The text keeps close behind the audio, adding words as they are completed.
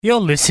You're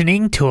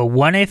listening to a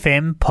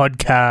 1FM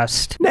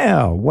podcast.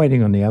 Now,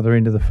 waiting on the other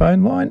end of the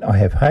phone line, I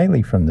have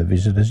Hayley from the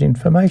Visitors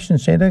Information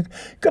Centre.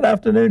 Good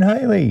afternoon,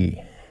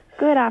 Hayley.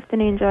 Good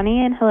afternoon,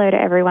 Johnny, and hello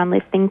to everyone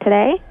listening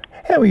today.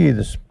 How are you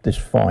this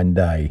fine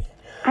day?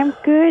 I'm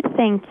good,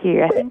 thank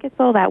you. I think it's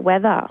all that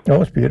weather.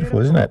 Oh, it's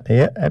beautiful, isn't it?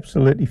 Yeah,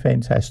 absolutely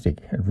fantastic.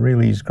 It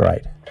really is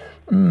great.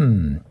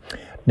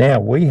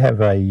 Now, we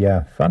have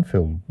a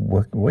fun-filled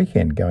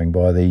weekend going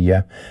by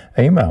the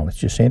email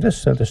that you sent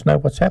us. So let us know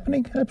what's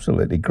happening.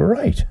 Absolutely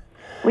great.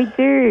 We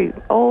do.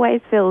 Always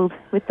filled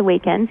with the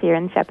weekends here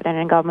in Shepparton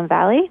and Goulburn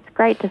Valley. It's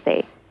great to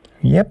see.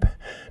 Yep.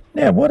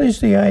 Now, what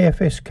is the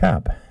AFS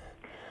Cup?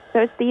 So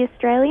it's the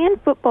Australian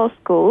Football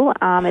School.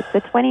 It's the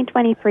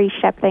 2023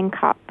 Shepparton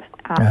Cup.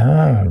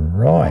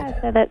 Right.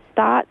 Yeah, so that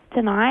starts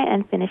tonight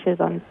and finishes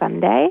on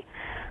Sunday.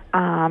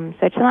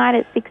 So tonight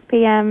at 6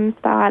 p.m.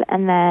 start,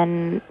 and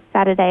then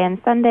Saturday and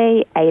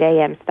Sunday 8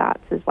 a.m.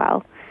 starts as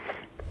well.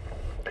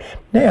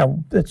 Now,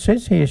 it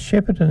says here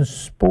Shepparton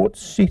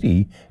Sports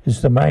City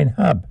is the main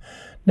hub.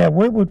 Now,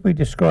 where would we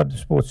describe the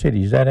Sports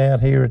City? Is that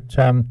out here at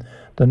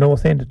the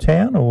north end of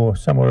town or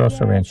somewhere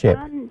else around Shep?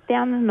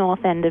 Down the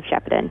north end of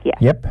Shepparton, yeah.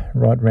 Yep,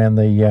 right around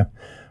the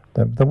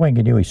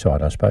Wanganui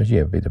side, I suppose.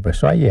 Yeah, would be the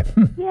best way, yeah.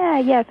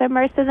 Yeah. So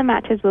most of the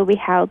matches will be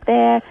held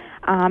there,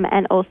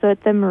 and also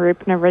at the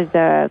Marupna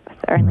Reserve, so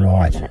only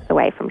 10 minutes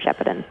away from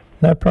Shepparton.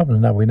 No problem.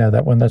 No, we know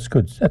that one. That's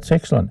good. That's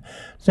excellent.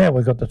 So now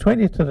we've got the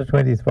 20th to the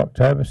 20th of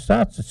October.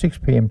 Starts at 6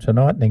 p.m.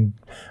 tonight, and then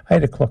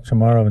 8 o'clock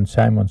tomorrow, and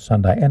same on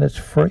Sunday. And it's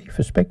free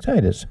for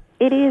spectators.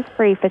 It is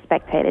free for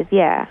spectators,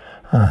 yeah.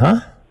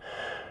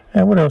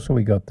 Now, what else have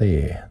we got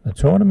there? The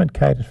tournament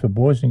caters for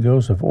boys and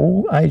girls of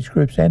all age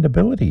groups and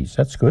abilities.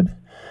 That's good.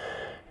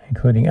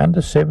 Including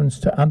under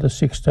 7s to under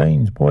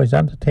 16s, boys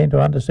under 10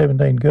 to under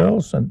 17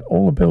 girls, and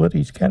all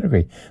abilities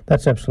category.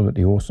 That's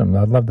absolutely awesome.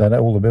 I love that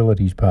all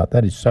abilities part.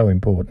 That is so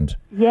important.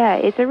 Yeah,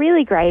 it's a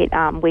really great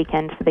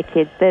weekend for the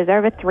kids. There's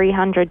over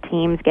 300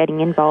 teams getting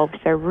involved,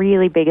 so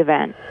really big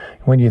event.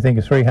 When you think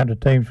of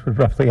 300 teams with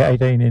roughly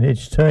 18 in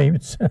each team,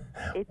 it's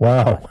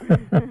wow.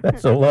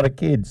 That's a lot of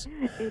kids.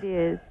 It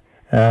is.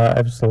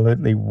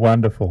 Absolutely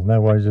wonderful.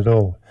 No worries at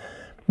all.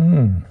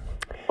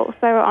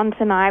 Also on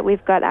tonight,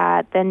 we've got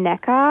the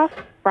NECA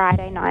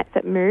Friday nights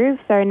at Move.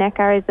 So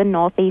NECA is the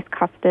Northeast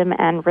Custom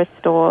and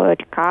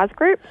Restored Cars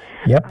Group.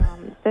 Yep.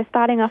 So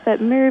starting off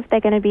at Move, they're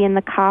going to be in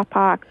the car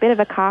park, bit of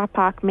a car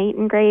park meet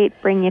and greet.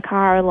 Bring your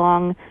car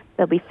along.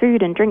 There'll be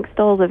food and drink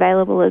stalls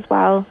available as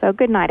well. So a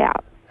good night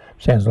out.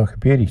 Sounds like a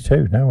beauty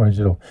too. No worries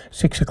at all.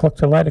 6 o'clock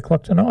till 8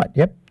 o'clock tonight.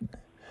 Yep.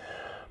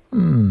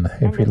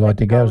 If you'd like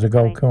to go as a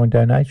gold coin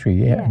donatory,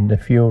 yeah. And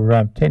if you're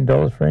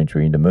 $10 for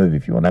entry into Move,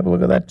 if you want to have a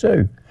look at that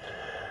too.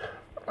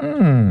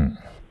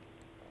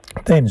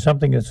 Then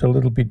something that's a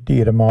little bit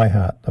dear to my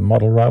heart, the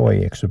Model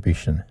Railway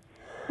exhibition.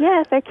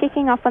 Yeah, so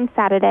kicking off on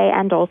Saturday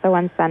and also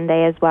on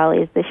Sunday as well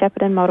is the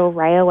Shepparton Model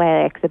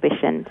Railway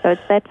exhibition. So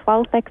it's their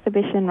 12th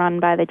exhibition run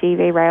by the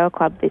GV Rail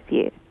Club this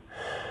year.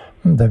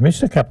 They've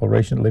missed a couple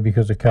recently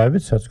because of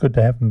COVID, so it's good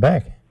to have them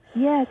back.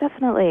 Yeah,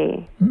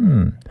 definitely.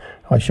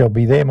 I shall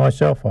be there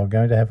myself. I'm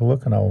going to have a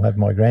look, and I'll have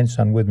my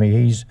grandson with me.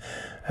 He's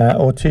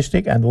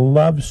autistic and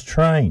loves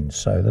trains,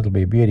 so that'll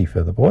be a beauty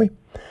for the boy.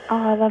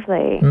 Oh,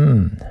 lovely.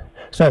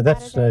 So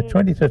that's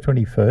 20th to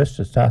 21st.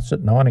 It starts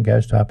at 9 and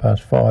goes to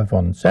 5:30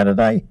 on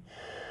Saturday,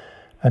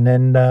 and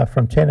then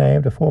from 10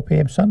 a.m. to 4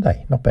 p.m.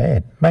 Sunday. Not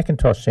bad.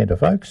 Macintosh Centre,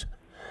 folks.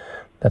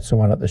 That's the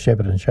one at the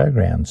Shepparton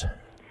Showgrounds.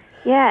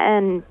 Yeah,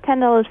 and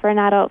 $10 for an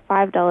adult,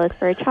 $5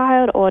 for a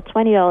child, or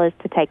 $20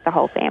 to take the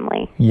whole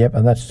family. Yep,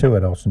 and that's 2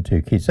 adults and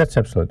 2 kids. That's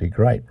absolutely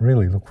great.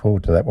 Really look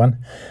forward to that one.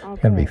 Okay.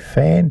 It's going to be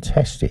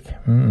fantastic.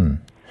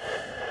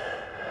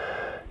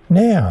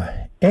 Now,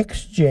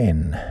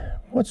 XGen.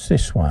 What's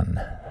this one?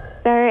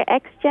 So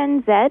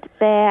XGen Z,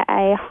 they're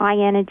a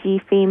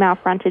high-energy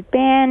female-fronted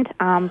band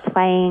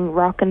playing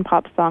rock and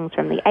pop songs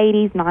from the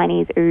 80s,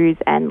 90s, ooze,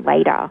 and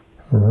later.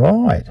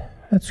 Right.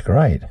 That's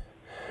great.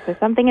 So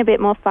something a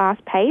bit more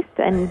fast-paced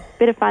and a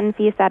bit of fun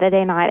for your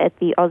Saturday night at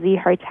the Aussie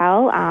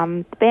Hotel.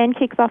 The band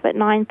kicks off at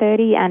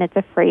 9:30 and it's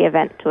a free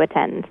event to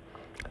attend.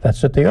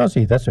 That's at the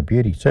Aussie. That's a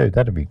beauty too.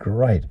 That'd be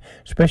great,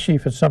 especially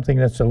if it's something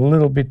that's a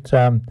little bit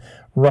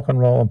rock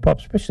and roll and pop,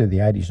 especially the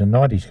 80s and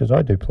 90s, because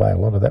I do play a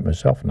lot of that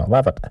myself and I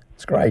love it.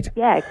 It's great.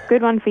 Yeah,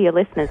 good one for your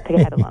listeners to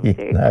head along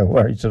to. No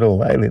worries at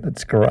all, Hayley.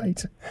 That's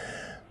great.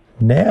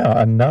 Now,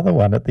 another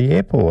one at the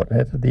airport,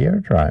 at the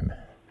aerodrome.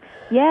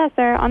 Yeah,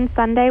 so on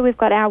Sunday we've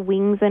got our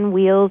Wings and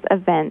Wheels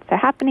event. So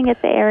happening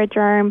at the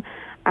aerodrome,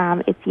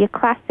 it's your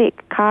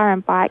classic car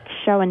and bike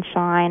show and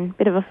shine,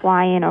 bit of a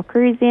fly-in or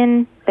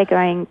cruise-in.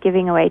 They're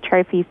giving away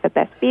trophies for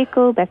best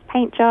vehicle, best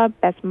paint job,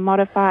 best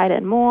modified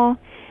and more.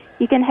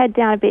 You can head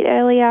down a bit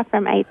earlier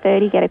from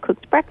 8:30, get a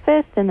cooked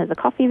breakfast, and there's a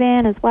coffee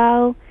van as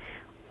well.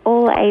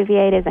 All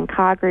aviators and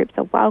car groups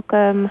are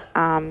welcome.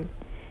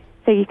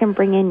 So you can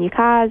bring in your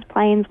cars,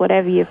 planes,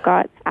 whatever you've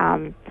got,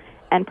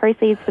 and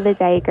proceeds for the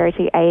day go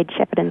to aid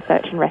Shepparton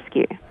Search and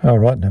Rescue. Oh,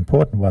 right, an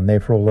important one there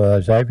for all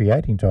those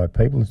aviating type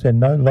people is there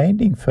no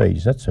landing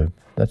fees. That's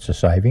a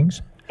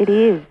savings. It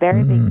is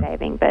very big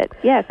saving. But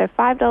yeah, so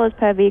 $5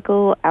 per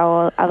vehicle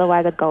or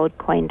otherwise a gold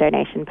coin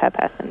donation per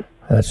person.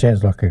 That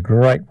sounds like a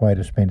great way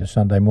to spend a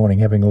Sunday morning,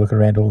 having a look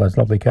around all those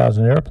lovely cars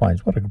and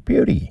aeroplanes. What a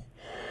beauty.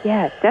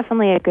 Yeah, it's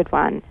definitely a good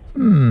one.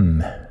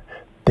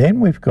 Then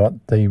we've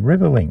got the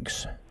River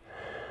Links.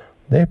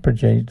 They're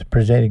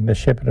presenting the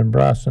Shepherd and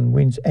Brass and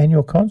Winds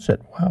annual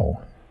concert.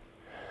 Wow.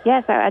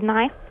 Yeah, so a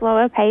nice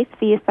slower pace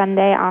for your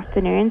Sunday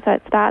afternoon. So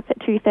it starts at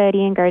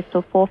 2:30 and goes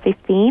till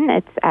 4:15.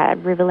 It's at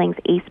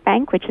Riverlinks East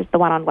Bank, which is the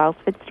one on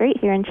Wellsford Street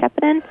here in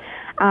Shepparton.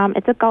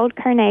 It's a gold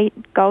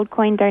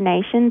coin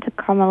donation to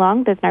come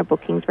along. There's no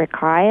bookings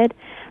required.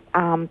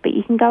 But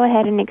you can go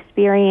ahead and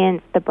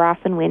experience the brass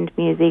and wind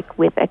music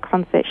with a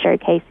concert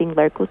showcasing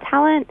local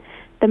talent.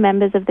 The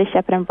members of the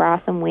Shepparton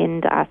Brass and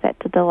Wind are set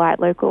to delight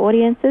local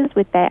audiences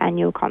with their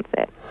annual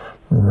concert.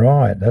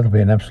 Right, that'll be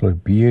an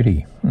absolute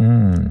beauty.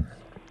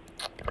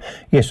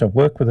 Yes, I've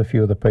worked with a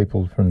few of the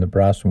people from the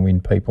Brass and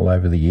Wind people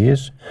over the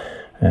years.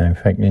 In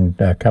fact,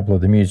 a couple of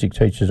the music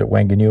teachers at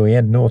Wanganui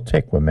and North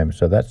Tech were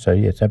members of that, so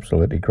yeah, it's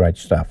absolutely great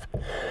stuff.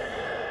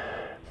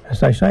 As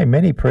they say,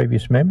 many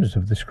previous members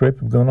of this group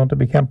have gone on to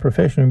become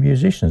professional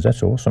musicians.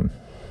 That's awesome.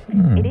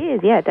 It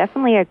is, yeah,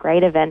 definitely a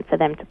great event for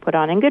them to put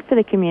on and good for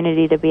the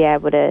community to be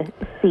able to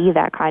see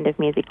that kind of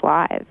music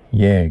live.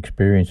 Yeah,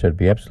 experience it would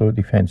be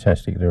absolutely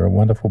fantastic. They're a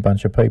wonderful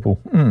bunch of people.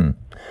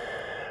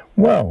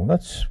 Well,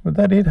 was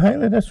that it,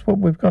 Hayley? That's what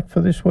we've got for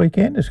this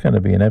weekend. It's going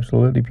to be an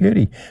absolutely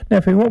beauty. Now,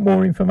 if you want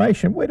more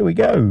information, where do we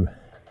go?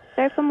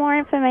 So for more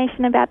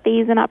information about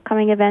these and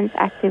upcoming events,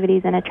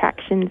 activities and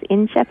attractions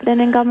in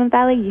Shepparton and Goulburn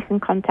Valley, you can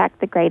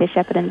contact the Greater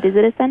Shepparton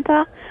Visitor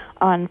Centre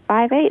on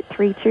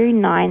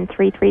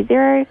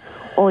 58329330,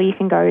 or you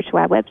can go to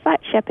our website,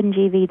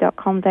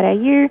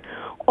 sheppartongv.com.au,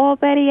 or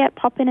better yet,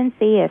 pop in and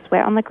see us.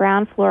 We're on the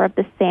ground floor of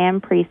the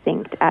SAM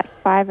precinct at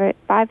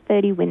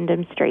 530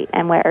 Wyndham Street,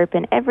 and we're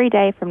open every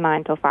day from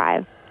 9 till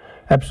 5.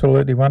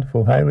 Absolutely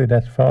wonderful, Hayley.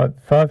 That's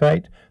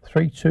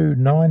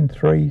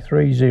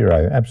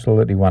 58329330.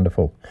 Absolutely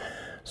wonderful.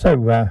 So,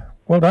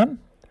 well done.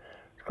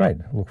 Great.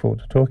 Look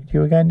forward to talking to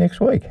you again next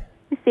week.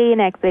 See you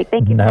next week.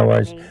 Thank you. No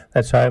worries.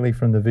 That's Hayley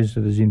from the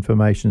Visitors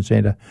Information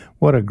Centre.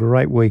 What a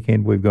great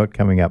weekend we've got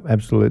coming up.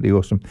 Absolutely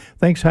awesome.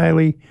 Thanks,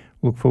 Hayley.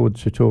 Look forward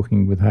to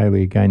talking with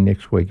Hayley again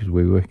next week as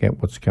we work out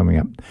what's coming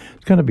up.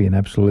 It's going to be an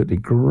absolutely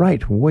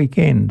great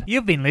weekend.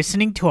 You've been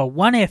listening to a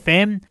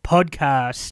 1FM podcast.